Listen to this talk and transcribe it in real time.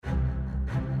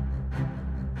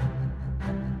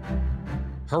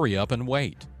Hurry up and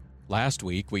wait. Last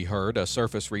week we heard a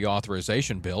surface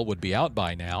reauthorization bill would be out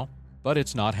by now, but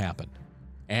it's not happened.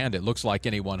 And it looks like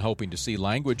anyone hoping to see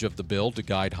language of the bill to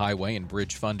guide highway and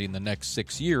bridge funding the next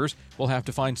 6 years will have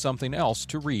to find something else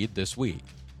to read this week.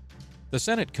 The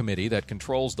Senate committee that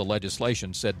controls the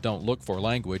legislation said don't look for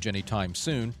language anytime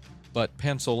soon, but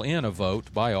pencil in a vote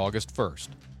by August 1st.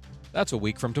 That's a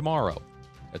week from tomorrow.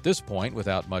 At this point,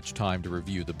 without much time to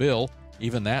review the bill,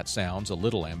 even that sounds a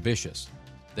little ambitious.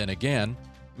 Then again,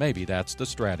 maybe that's the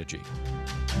strategy.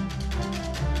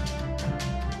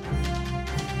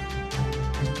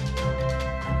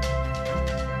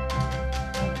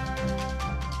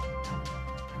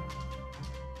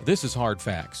 This is Hard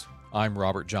Facts. I'm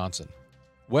Robert Johnson.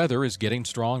 Weather is getting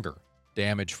stronger.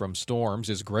 Damage from storms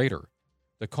is greater.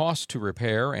 The costs to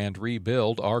repair and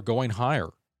rebuild are going higher.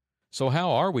 So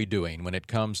how are we doing when it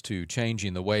comes to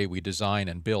changing the way we design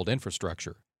and build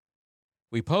infrastructure?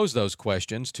 We pose those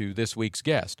questions to this week's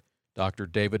guest, Dr.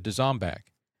 David Dzombak,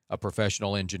 a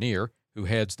professional engineer who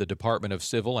heads the Department of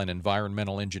Civil and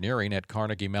Environmental Engineering at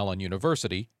Carnegie Mellon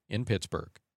University in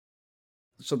Pittsburgh.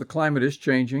 So the climate is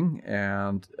changing,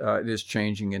 and it is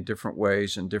changing in different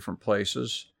ways in different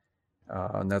places.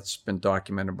 And that's been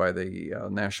documented by the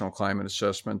National Climate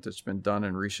Assessment that's been done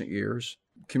in recent years.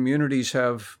 Communities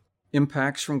have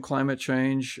impacts from climate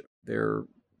change. They're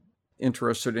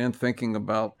interested in thinking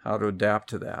about how to adapt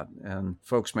to that. And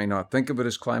folks may not think of it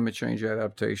as climate change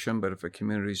adaptation, but if a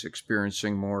community is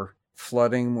experiencing more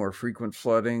flooding, more frequent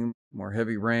flooding, more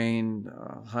heavy rain,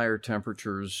 higher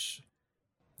temperatures,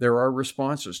 there are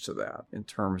responses to that in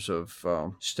terms of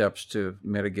steps to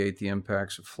mitigate the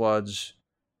impacts of floods,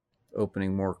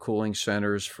 opening more cooling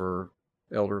centers for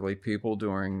elderly people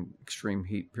during extreme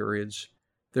heat periods.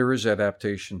 There is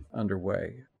adaptation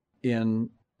underway.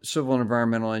 In civil and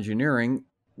environmental engineering,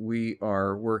 we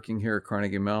are working here at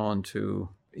Carnegie Mellon to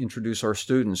introduce our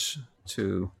students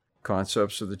to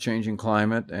concepts of the changing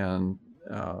climate and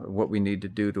what we need to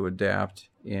do to adapt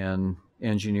in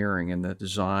engineering and the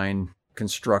design,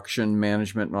 construction,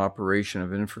 management, and operation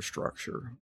of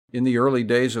infrastructure. In the early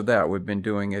days of that, we've been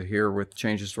doing it here with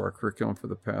changes to our curriculum for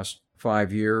the past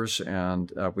 5 years,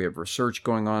 and we have research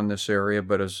going on in this area,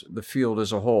 but as the field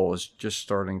as a whole is just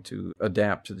starting to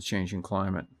adapt to the changing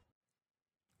climate.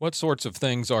 What sorts of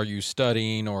things are you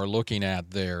studying or looking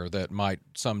at there that might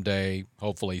someday,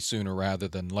 hopefully sooner rather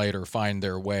than later, find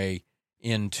their way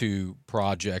into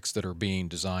projects that are being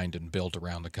designed and built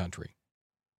around the country?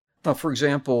 For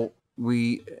example,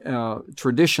 we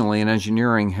traditionally in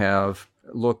engineering have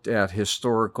looked at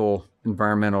historical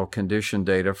environmental condition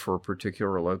data for a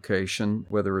particular location,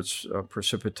 whether it's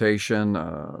precipitation,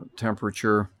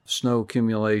 temperature, snow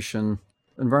accumulation,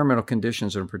 environmental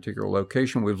conditions in a particular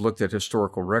location. We've looked at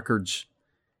historical records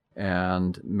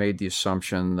and made the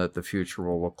assumption that the future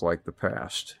will look like the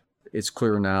past. It's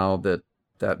clear now that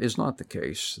that is not the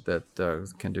case,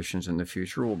 that conditions in the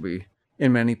future will be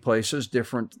in many places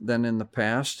different than in the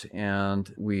past,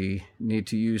 and we need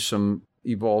to use some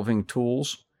evolving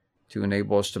tools to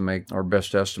enable us to make our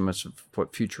best estimates of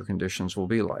what future conditions will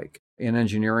be like. In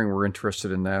engineering, we're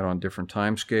interested in that on different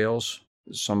timescales.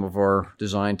 Some of our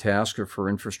design tasks are for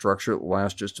infrastructure that will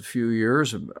last just a few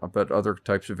years, but other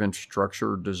types of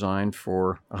infrastructure are designed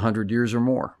for 100 years or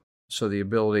more. So the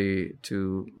ability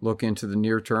to look into the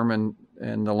near term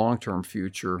and the long-term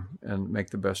future and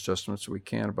make the best estimates we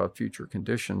can about future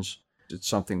conditions, it's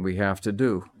something we have to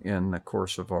do in the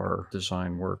course of our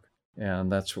design work.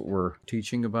 And that's what we're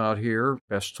teaching about here,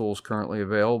 best tools currently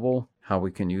available, how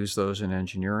we can use those in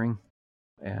engineering.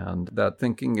 And that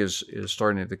thinking is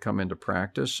starting to come into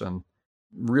practice. And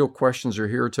real questions are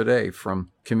here today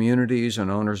from communities and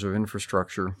owners of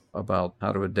infrastructure about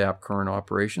how to adapt current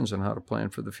operations and how to plan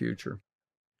for the future.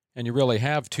 And you really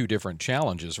have two different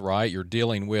challenges, right? You're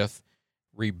dealing with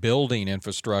rebuilding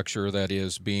infrastructure that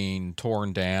is being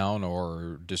torn down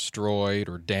or destroyed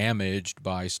or damaged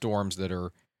by storms that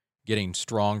are getting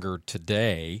stronger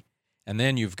today. And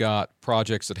then you've got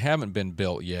projects that haven't been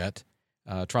built yet,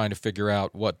 trying to figure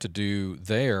out what to do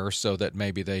there so that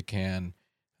maybe they can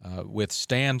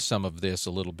withstand some of this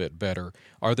a little bit better.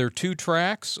 Are there two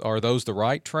tracks? Are those the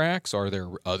right tracks? Are there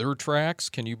other tracks?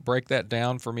 Can you break that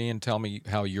down for me and tell me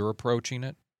how you're approaching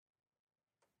it?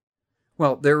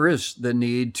 Well, there is the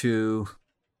need to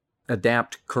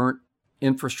adapt current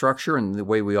infrastructure and the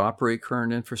way we operate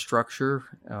current infrastructure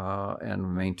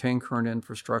and maintain current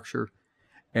infrastructure.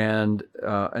 And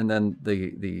then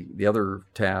the other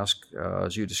task,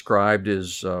 as you described,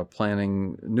 is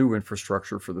planning new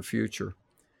infrastructure for the future.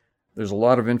 There's a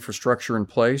lot of infrastructure in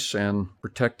place, and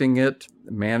protecting it,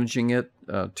 managing it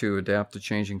to adapt to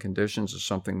changing conditions is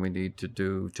something we need to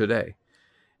do today.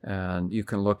 And you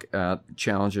can look at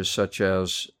challenges such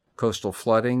as coastal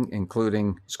flooding,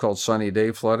 including it's called sunny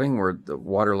day flooding, where the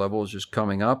water level is just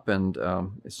coming up, and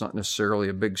it's not necessarily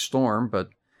a big storm, but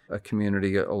a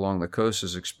community along the coast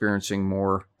is experiencing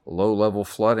more low-level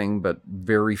flooding, but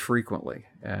very frequently,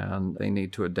 and they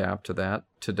need to adapt to that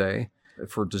today.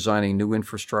 If we're designing new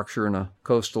infrastructure in a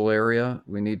coastal area,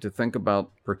 we need to think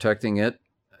about protecting it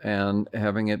and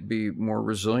having it be more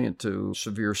resilient to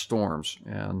severe storms.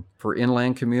 And for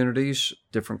inland communities,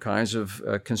 different kinds of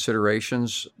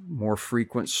considerations, more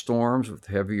frequent storms with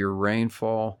heavier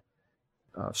rainfall,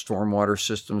 stormwater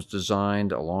systems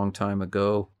designed a long time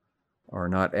ago are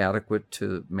not adequate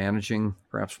to managing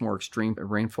perhaps more extreme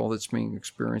rainfall that's being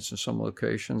experienced in some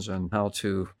locations, and how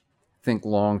to think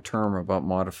long-term about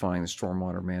modifying the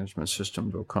stormwater management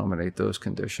system to accommodate those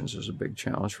conditions is a big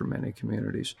challenge for many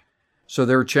communities. So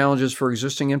there are challenges for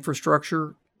existing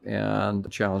infrastructure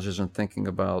and challenges in thinking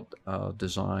about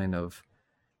design of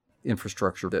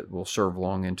infrastructure that will serve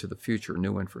long into the future,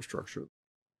 new infrastructure.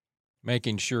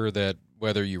 Making sure that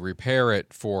whether you repair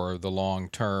it for the long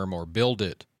term or build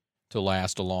it to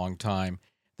last a long time,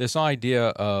 this idea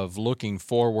of looking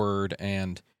forward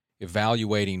and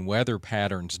evaluating weather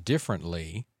patterns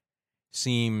differently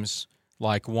seems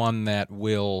like one that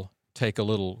will take a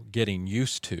little getting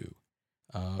used to.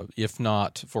 If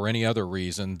not for any other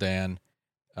reason than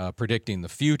predicting the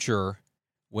future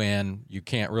when you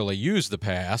can't really use the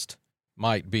past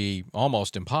might be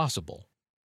almost impossible.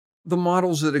 The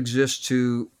models that exist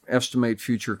to estimate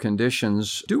future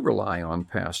conditions do rely on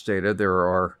past data. There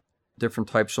are different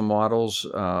types of models,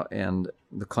 and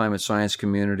the climate science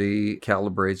community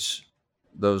calibrates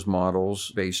those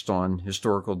models based on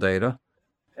historical data,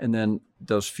 and then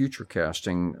does future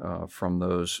casting from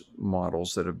those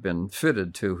models that have been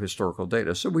fitted to historical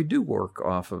data. So we do work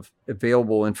off of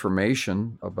available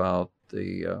information about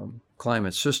the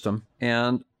climate system.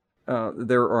 And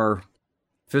there are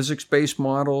physics-based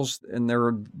models, and there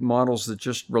are models that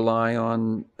just rely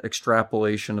on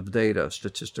extrapolation of data,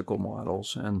 statistical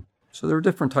models. And so there are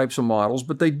different types of models,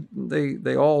 but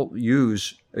they all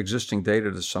use existing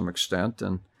data to some extent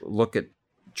and look at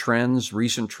trends,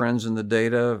 recent trends in the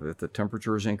data, if the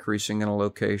temperature is increasing in a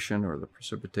location or the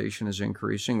precipitation is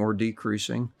increasing or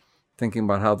decreasing, thinking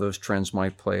about how those trends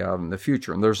might play out in the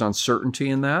future. And there's uncertainty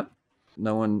in that.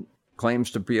 No one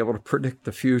claims to be able to predict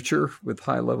the future with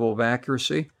high level of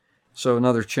accuracy. So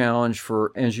another challenge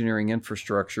for engineering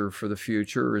infrastructure for the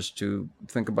future is to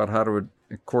think about how to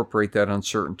incorporate that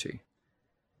uncertainty.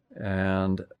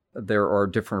 And there are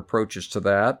different approaches to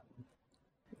that.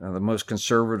 The most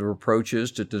conservative approach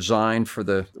is to design for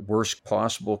the worst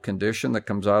possible condition that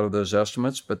comes out of those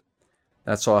estimates, but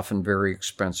that's often very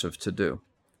expensive to do.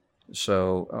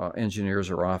 So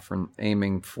engineers are often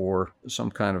aiming for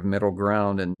some kind of middle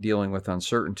ground in dealing with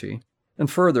uncertainty. And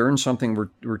further, and something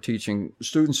we're teaching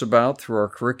students about through our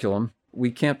curriculum, we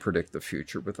can't predict the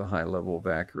future with a high level of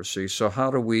accuracy. So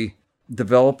how do we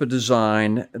develop a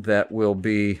design that will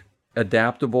be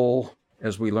adaptable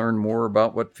as we learn more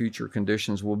about what future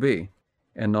conditions will be,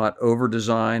 and not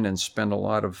over-design and spend a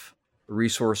lot of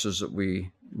resources that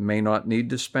we may not need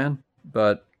to spend,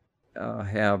 but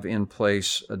have in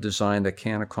place a design that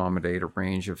can accommodate a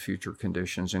range of future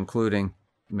conditions, including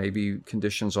maybe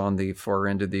conditions on the far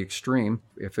end of the extreme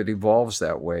if it evolves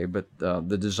that way, but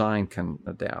the design can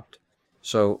adapt.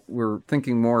 So we're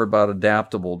thinking more about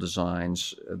adaptable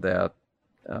designs that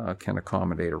can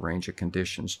accommodate a range of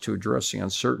conditions to address the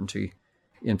uncertainty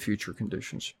in future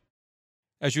conditions.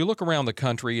 As you look around the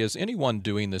country, is anyone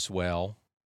doing this well?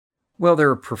 Well,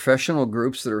 there are professional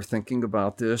groups that are thinking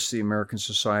about this. The American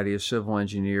Society of Civil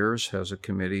Engineers has a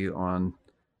committee on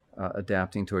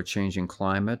adapting to a changing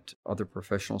climate. Other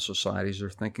professional societies are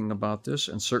thinking about this,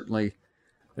 and certainly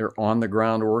there are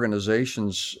on-the-ground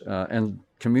organizations and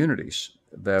communities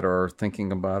that are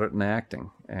thinking about it and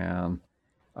acting. And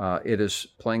it is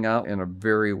playing out in a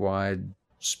very wide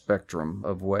spectrum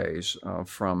of ways,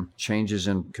 from changes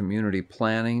in community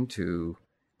planning to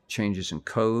changes in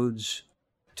codes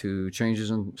to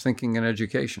changes in thinking and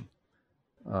education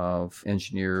of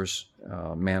engineers,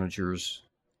 managers,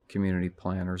 community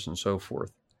planners, and so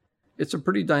forth. It's a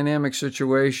pretty dynamic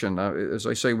situation. As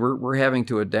I say, we're having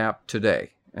to adapt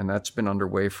today, and that's been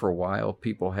underway for a while.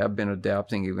 People have been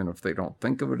adapting, even if they don't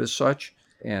think of it as such.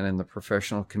 And in the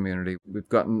professional community, we've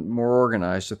gotten more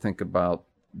organized to think about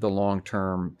the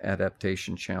long-term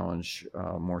adaptation challenge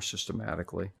more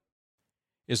systematically.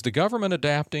 Is the government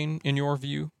adapting, in your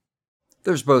view?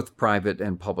 There's both private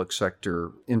and public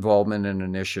sector involvement and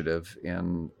initiative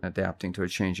in adapting to a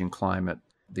changing climate.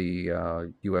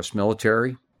 The U.S.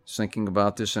 military is thinking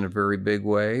about this in a very big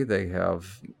way. They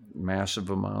have massive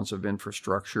amounts of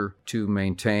infrastructure to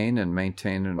maintain and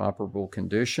maintain an operable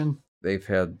condition. They've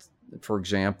had, for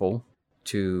example,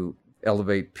 to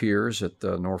elevate piers at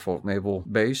the Norfolk Naval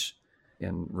Base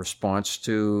in response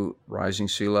to rising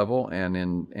sea level and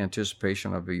in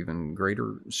anticipation of even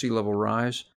greater sea level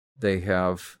rise. They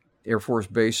have Air Force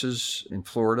bases in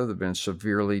Florida that have been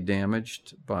severely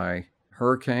damaged by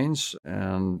hurricanes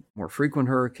and more frequent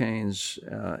hurricanes,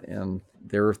 and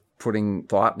they're putting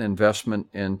thought and investment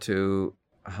into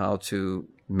how to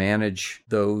manage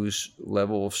those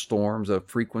level of storms, the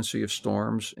frequency of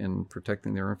storms, in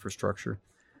protecting their infrastructure.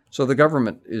 So the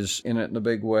government is in it in a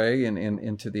big way and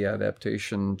into the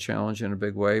adaptation challenge in a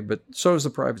big way, but so is the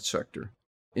private sector.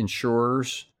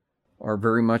 Insurers are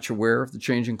very much aware of the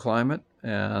changing climate,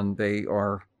 and they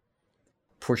are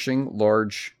pushing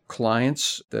large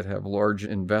clients that have large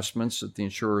investments that the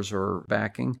insurers are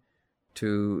backing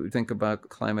to think about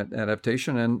climate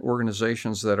adaptation, and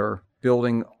organizations that are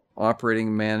building,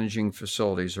 operating, managing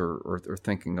facilities or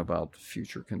thinking about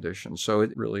future conditions. So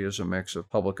it really is a mix of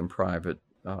public and private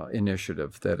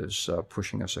initiative that is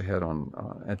pushing us ahead on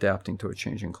adapting to a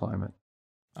changing climate.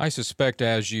 I suspect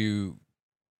as you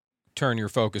turn your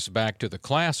focus back to the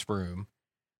classroom,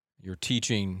 you're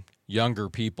teaching younger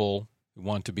people who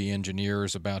want to be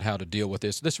engineers about how to deal with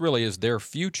this. This really is their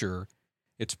future.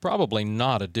 It's probably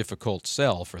not a difficult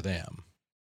sell for them.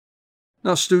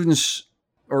 Now, students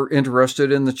are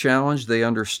interested in the challenge. They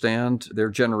understand their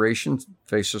generation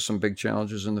faces some big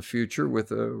challenges in the future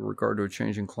with regard to a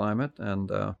changing climate,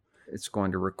 and it's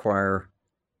going to require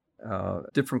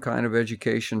different kind of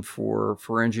education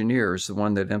for engineers, the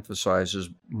one that emphasizes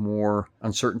more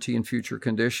uncertainty in future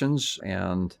conditions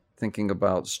and thinking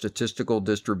about statistical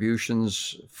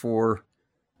distributions for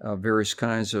various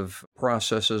kinds of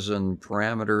processes and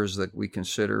parameters that we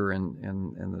consider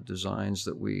in the designs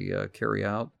that we carry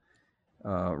out.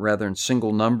 Rather than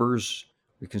single numbers,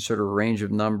 we consider a range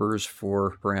of numbers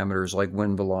for parameters like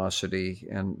wind velocity,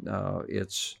 and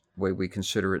its way we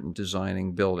consider it in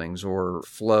designing buildings, or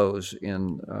flows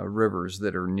in rivers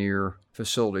that are near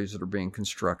facilities that are being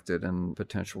constructed and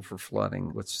potential for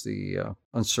flooding. What's the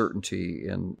uncertainty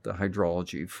in the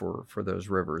hydrology for those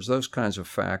rivers? Those kinds of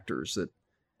factors that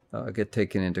get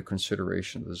taken into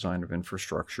consideration in the design of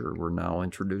infrastructure. We're now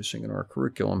introducing in our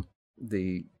curriculum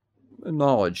the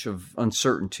knowledge of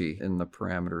uncertainty in the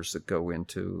parameters that go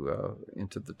into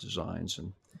the designs,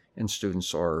 and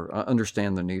students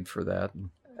understand the need for that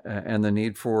and the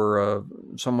need for a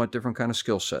somewhat different kind of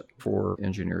skill set for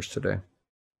engineers today.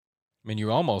 I mean,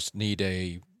 you almost need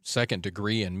a second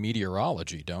degree in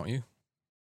meteorology, don't you?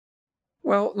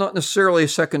 Well, not necessarily a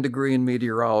second degree in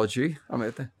meteorology. I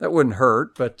mean, that wouldn't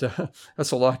hurt, but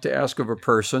that's a lot to ask of a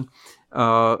person.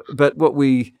 But what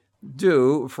we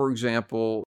do, for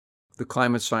example, the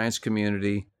climate science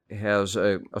community has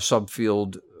a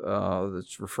subfield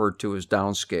that's referred to as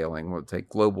downscaling. We'll take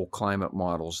global climate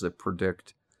models that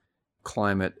predict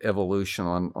climate evolution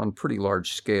on pretty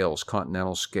large scales,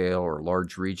 continental scale or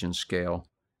large region scale.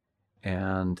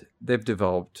 And they've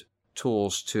developed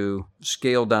tools to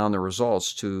scale down the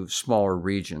results to smaller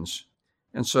regions.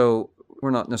 And so we're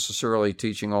not necessarily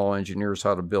teaching all engineers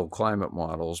how to build climate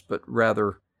models, but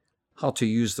rather how to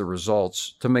use the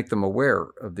results to make them aware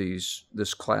of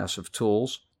this class of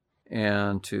tools,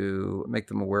 and to make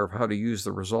them aware of how to use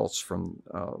the results from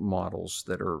models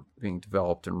that are being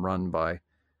developed and run by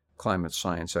climate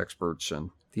science experts,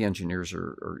 and the engineers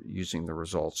are using the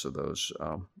results of those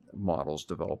models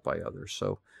developed by others.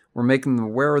 So we're making them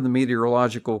aware of the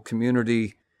meteorological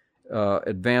community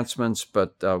advancements,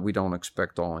 but we don't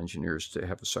expect all engineers to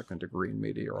have a second degree in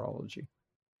meteorology.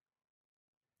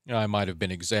 I might have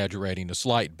been exaggerating a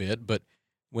slight bit, but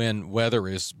when weather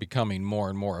is becoming more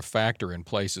and more a factor in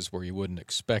places where you wouldn't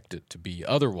expect it to be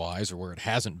otherwise, or where it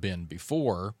hasn't been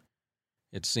before,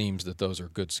 it seems that those are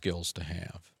good skills to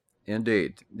have.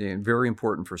 Indeed. Very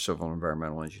important for civil and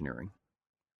environmental engineering.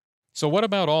 So what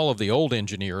about all of the old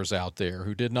engineers out there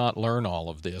who did not learn all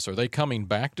of this? Are they coming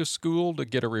back to school to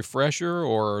get a refresher,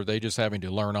 or are they just having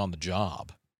to learn on the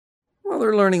job? Well,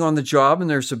 they're learning on the job, and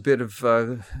there's a bit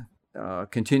of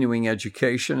continuing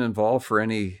education involved for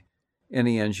any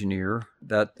engineer.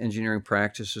 That engineering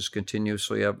practice is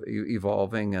continuously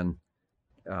evolving, and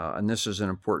this is an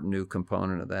important new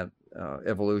component of that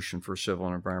evolution for civil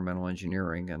and environmental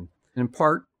engineering. And in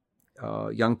part,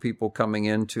 young people coming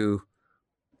into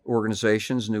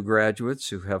organizations, new graduates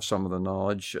who have some of the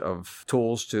knowledge of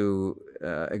tools to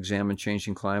examine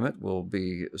changing climate will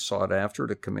be sought after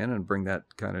to come in and bring that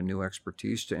kind of new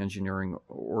expertise to engineering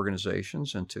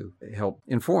organizations, and to help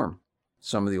inform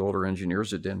some of the older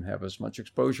engineers that didn't have as much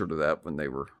exposure to that when they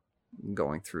were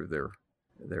going through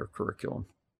their curriculum.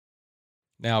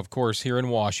 Now, of course, here in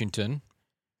Washington,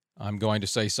 I'm going to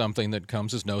say something that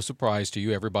comes as no surprise to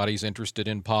you. Everybody's interested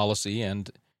in policy and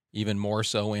even more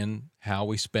so in how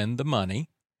we spend the money.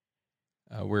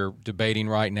 We're debating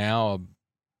right now a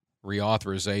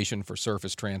reauthorization for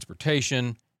surface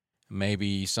transportation,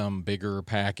 maybe some bigger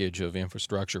package of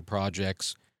infrastructure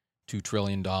projects. $2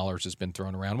 trillion has been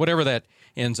thrown around. Whatever that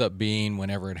ends up being,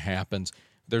 whenever it happens,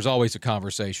 there's always a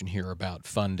conversation here about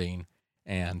funding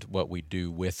and what we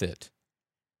do with it.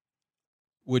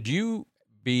 Would you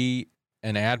be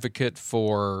an advocate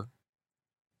for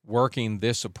working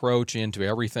this approach into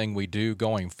everything we do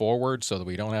going forward so that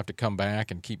we don't have to come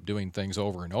back and keep doing things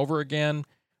over and over again?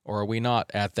 Or are we not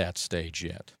at that stage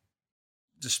yet?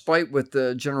 Despite what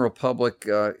the general public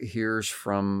hears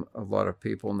from a lot of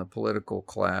people in the political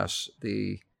class,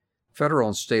 the federal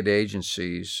and state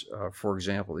agencies, for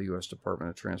example, the U.S. Department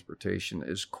of Transportation,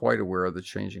 is quite aware of the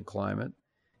changing climate,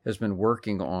 has been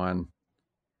working on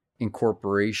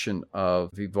incorporation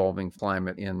of evolving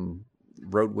climate in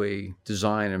roadway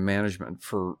design and management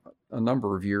for a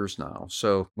number of years now.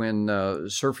 So when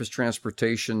surface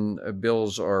transportation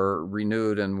bills are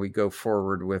renewed and we go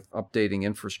forward with updating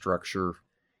infrastructure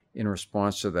in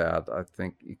response to that, I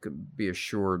think you could be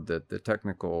assured that the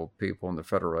technical people in the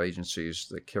federal agencies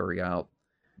that carry out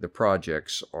the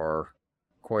projects are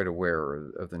quite aware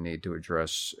of the need to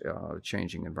address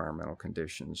changing environmental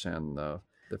conditions. And the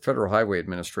Federal Highway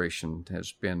Administration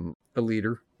has been a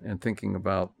leader in thinking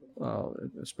about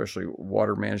especially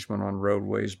water management on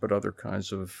roadways, but other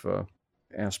kinds of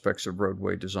aspects of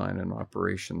roadway design and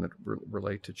operation that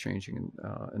relate to changing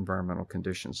environmental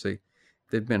conditions.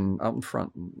 They've been out in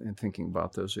front and thinking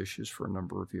about those issues for a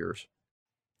number of years.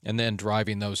 And then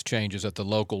driving those changes at the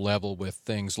local level with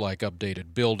things like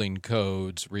updated building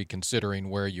codes, reconsidering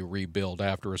where you rebuild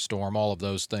after a storm, all of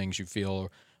those things you feel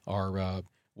are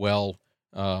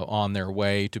on their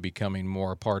way to becoming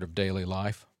more a part of daily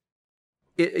life?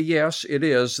 Yes, it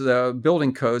is. The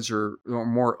building codes are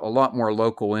a lot more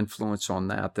local influence on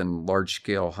that than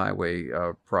large-scale highway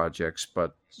projects,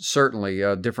 but certainly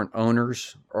different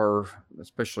owners are,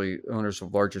 especially owners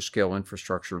of larger-scale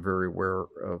infrastructure, very aware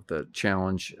of the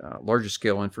challenge.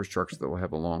 Larger-scale infrastructure that will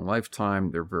have a long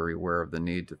lifetime, they're very aware of the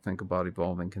need to think about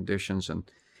evolving conditions, and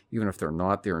even if they're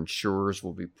not, their insurers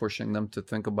will be pushing them to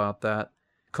think about that.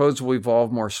 Codes will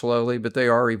evolve more slowly, but they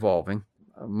are evolving.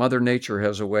 Mother Nature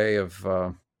has a way of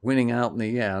winning out in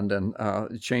the end, and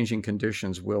changing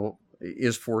conditions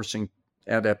is forcing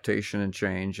adaptation and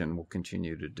change, and will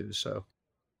continue to do so.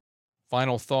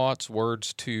 Final thoughts,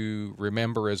 words to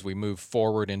remember as we move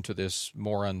forward into this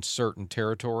more uncertain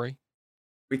territory?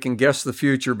 We can guess the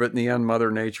future, but in the end, Mother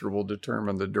Nature will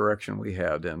determine the direction we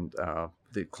head. And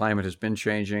the climate has been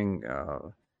changing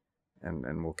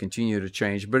and will continue to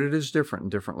change, but it is different in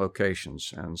different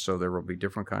locations. And so there will be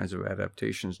different kinds of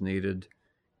adaptations needed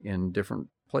in different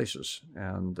places.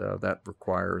 And that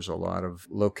requires a lot of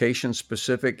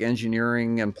location-specific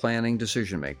engineering and planning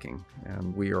decision-making.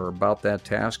 And we are about that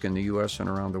task in the U.S. and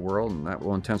around the world, and that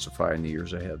will intensify in the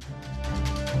years ahead.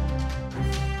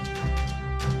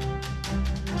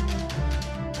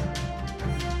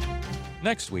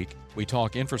 Next week, we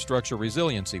talk infrastructure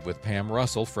resiliency with Pam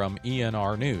Russell from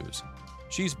ENR News.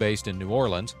 She's based in New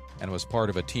Orleans and was part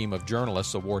of a team of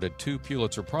journalists awarded 2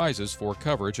 Pulitzer Prizes for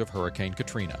coverage of Hurricane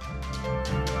Katrina.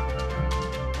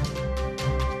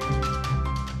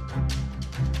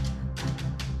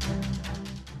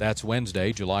 That's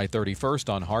Wednesday, July 31st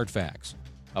on Hard Facts,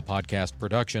 a podcast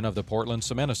production of the Portland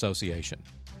Cement Association.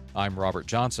 I'm Robert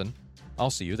Johnson. I'll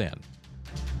see you then.